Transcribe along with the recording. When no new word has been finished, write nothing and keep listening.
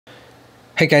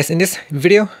Hey guys, in this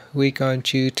video, we're going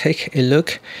to take a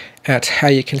look at how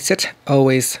you can set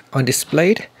always on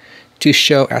display to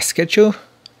show a schedule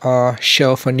or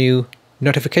show for new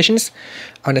notifications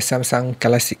on the Samsung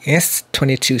Galaxy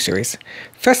S22 series.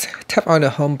 First, tap on the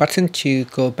home button to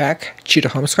go back to the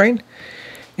home screen.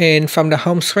 And from the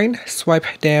home screen, swipe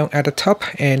down at the top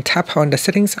and tap on the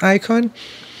settings icon.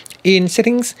 In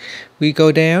settings, we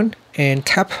go down and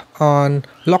tap on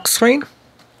lock screen.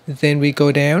 Then we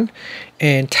go down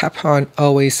and tap on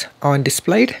always on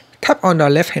display. Tap on the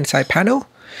left hand side panel.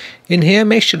 In here,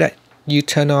 make sure that you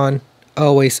turn on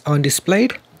always on display.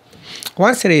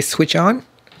 Once it is switched on,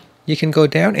 you can go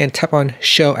down and tap on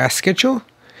show as schedule.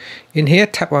 In here,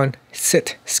 tap on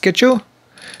set schedule.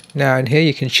 Now in here,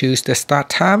 you can choose the start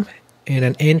time and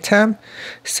an end time.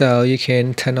 So you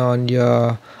can turn on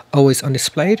your always on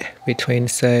display between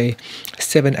say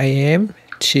 7 a.m.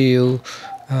 to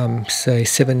say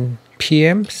 7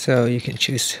 p.m. So you can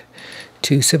choose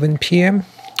to 7 p.m.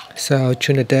 So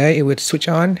during the day it would switch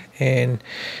on and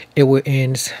it will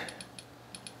end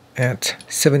at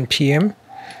 7 p.m.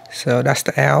 So that's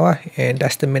the hour and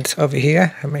that's the minutes over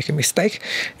here. I make a mistake.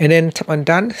 And then tap on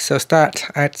done. So start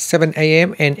at 7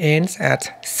 a.m. and ends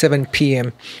at 7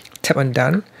 p.m. Tap on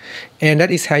done. And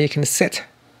that is how you can set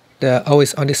the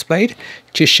always on display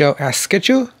to show as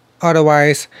schedule.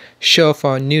 Otherwise, show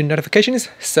for new notifications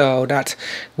so that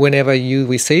whenever you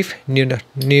receive new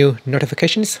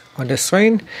notifications on the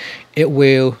screen, it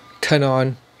will turn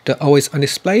on the always on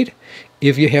display.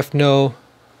 If you have no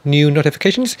new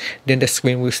notifications, then the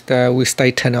screen will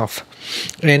stay turned off.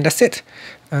 And that's it.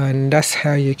 And that's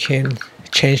how you can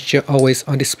change your always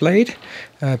on display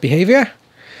behavior.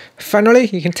 Finally,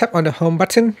 you can tap on the home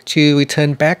button to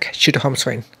return back to the home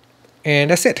screen.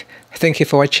 And that's it. Thank you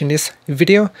for watching this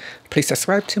video. Please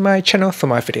subscribe to my channel for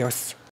more videos.